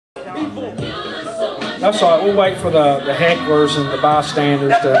That's all right. We'll wait for the hecklers and the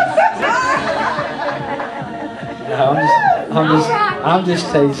bystanders to. No, I'm just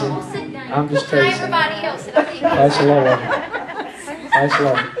teasing. I'm just teasing. Praise the Lord. Praise the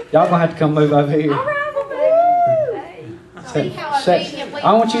Lord. Y'all gonna have to come move over here.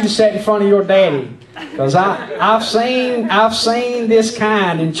 I want you to sit in front of your daddy, because I've seen this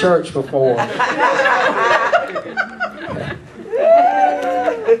kind in church before.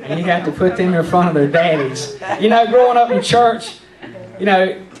 And you have to put them in front of their daddies. You know, growing up in church, you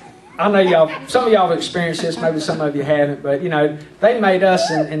know, I know some of y'all have experienced this, maybe some of you haven't, but you know, they made us,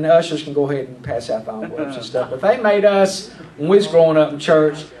 and the ushers can go ahead and pass out the envelopes and stuff, but they made us, when we was growing up in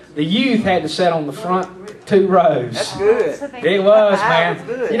church, the youth had to sit on the front 2 rows. That's good. It was, man.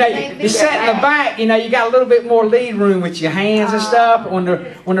 You know, you sat in the back, you know, you got a little bit more lead room with your hands and stuff. When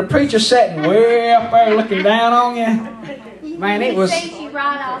the preacher's sitting way up there looking down on you, man, it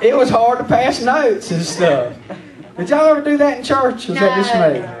was hard to pass notes and stuff. Did y'all ever do that in church? Was that just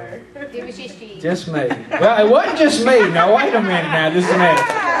me? It was just you. Just me. Well, it wasn't just me. No, wait a minute now. Just a minute.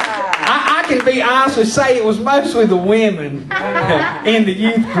 I can be honest and say it was mostly the women in the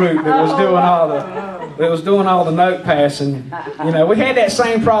youth group that was doing all the note passing. You know, we had that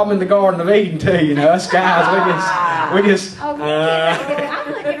same problem in the Garden of Eden too. You know, us guys, we just. I'm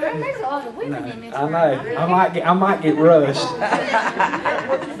looking around. There's a lot of women in this room. I know. I might get rushed.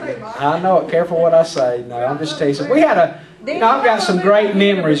 I know it. Careful what I say. No, I'm just teasing. We had I've got some great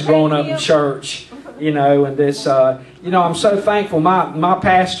memories growing up in church. You know, and this, you know, I'm so thankful. My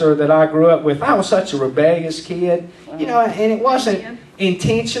pastor that I grew up with, I was such a rebellious kid, you know, and it wasn't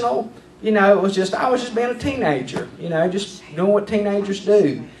intentional. You know, it was just, I was just being a teenager, you know, just doing what teenagers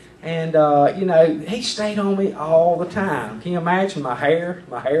do. And, you know, he stayed on me all the time. Can you imagine my hair?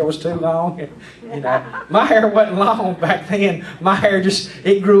 My hair was too long. You know, my hair wasn't long back then. My hair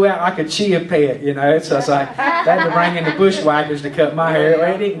it grew out like a chia pet, you know. So it's like, I had to bring in the bushwhackers to cut my hair.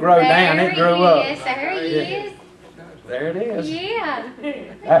 Well, it didn't grow down, it grew up. There he is. There it is. Yeah.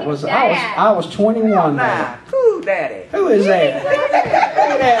 That was, I was 21 now. Who, Daddy? Who is that? Look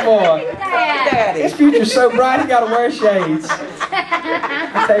at that boy. Daddy. His future's so bright, he got to wear shades.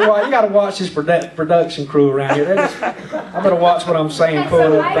 I tell you what, you got to watch this production crew around here. I better watch what I'm saying,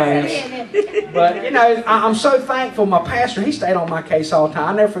 pulling up things. But, you know, I'm so thankful. My pastor, he stayed on my case all the time.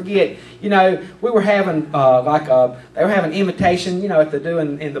 I never forget, you know, we were having, they were having invitation, you know,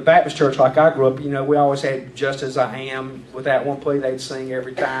 in the Baptist church like I grew up, you know, we always had Just As I Am. With that one plea, they'd sing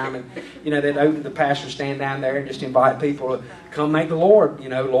every time. And, you know, they'd open the pastor stand down there and just invite people to come make the Lord, you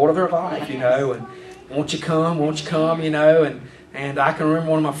know, Lord of their life, you know. And won't you come, you know. And I can remember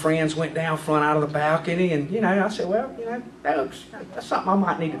one of my friends went down front out of the balcony, and, you know, I said, well, you know, that's something I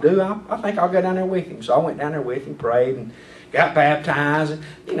might need to do. I think I'll go down there with him. So I went down there with him, prayed, and got baptized. And,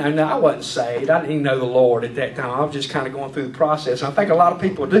 you know, no, I wasn't saved. I didn't even know the Lord at that time. I was just kind of going through the process. And I think a lot of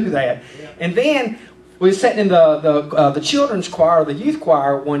people do that. And then we were sitting in the children's choir, the youth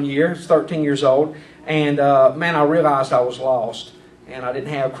choir one year. I was 13 years old. And, man, I realized I was lost. And I didn't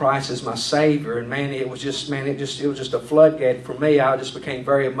have Christ as my Savior, and man, it was just a floodgate for me. I just became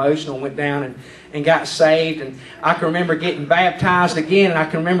very emotional, went down and got saved, and I can remember getting baptized again, and I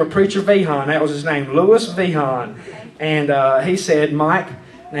can remember Preacher Vihan, that was his name, Louis Vihan, and he said, Mike,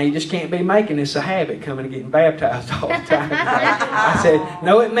 now you just can't be making this a habit, coming and getting baptized all the time. I said,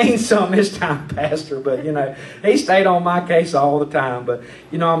 no, it means something this time, Pastor, but you know, he stayed on my case all the time, but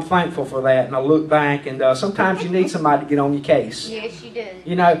you know, I'm thankful for that, and I look back, and sometimes you need somebody to get on your case. Yes, you do.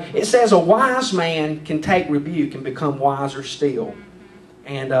 You know, it says a wise man can take rebuke and become wiser still.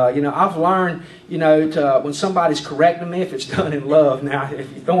 And, you know, I've learned, you know, when somebody's correcting me, if it's done in love. Now, if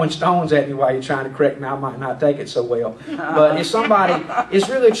you're throwing stones at me while you're trying to correct me, I might not take it so well. But if somebody is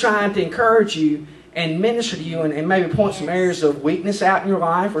really trying to encourage you and minister to you and maybe point some areas of weakness out in your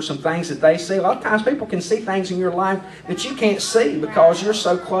life or some things that they see. A lot of times people can see things in your life that you can't see because you're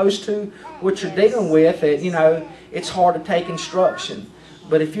so close to what you're dealing with that, you know, it's hard to take instruction.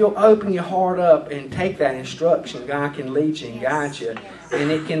 But if you'll open your heart up and take that instruction, God can lead you and guide you. And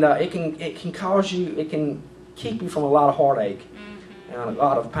it can cause you, it can keep you from a lot of heartache and a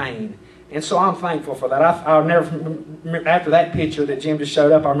lot of pain. And so I'm thankful for that. I'll never, after that picture that Jim just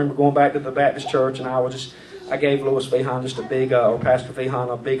showed up, I remember going back to the Baptist church and I gave Louis Vihan just a big, or Pastor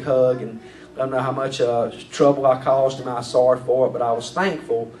Vihan a big hug, and I don't know how much trouble I caused him. I was sorry for it, but I was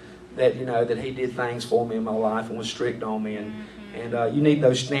thankful that, you know, that he did things for me in my life and was strict on me. And you need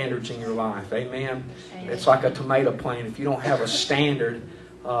those standards in your life. Amen. It's like a tomato plant. If you don't have a standard,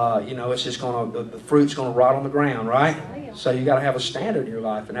 you know, it's just the fruit's gonna rot on the ground, right? So you got to have a standard in your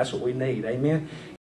life, and that's what we need. Amen.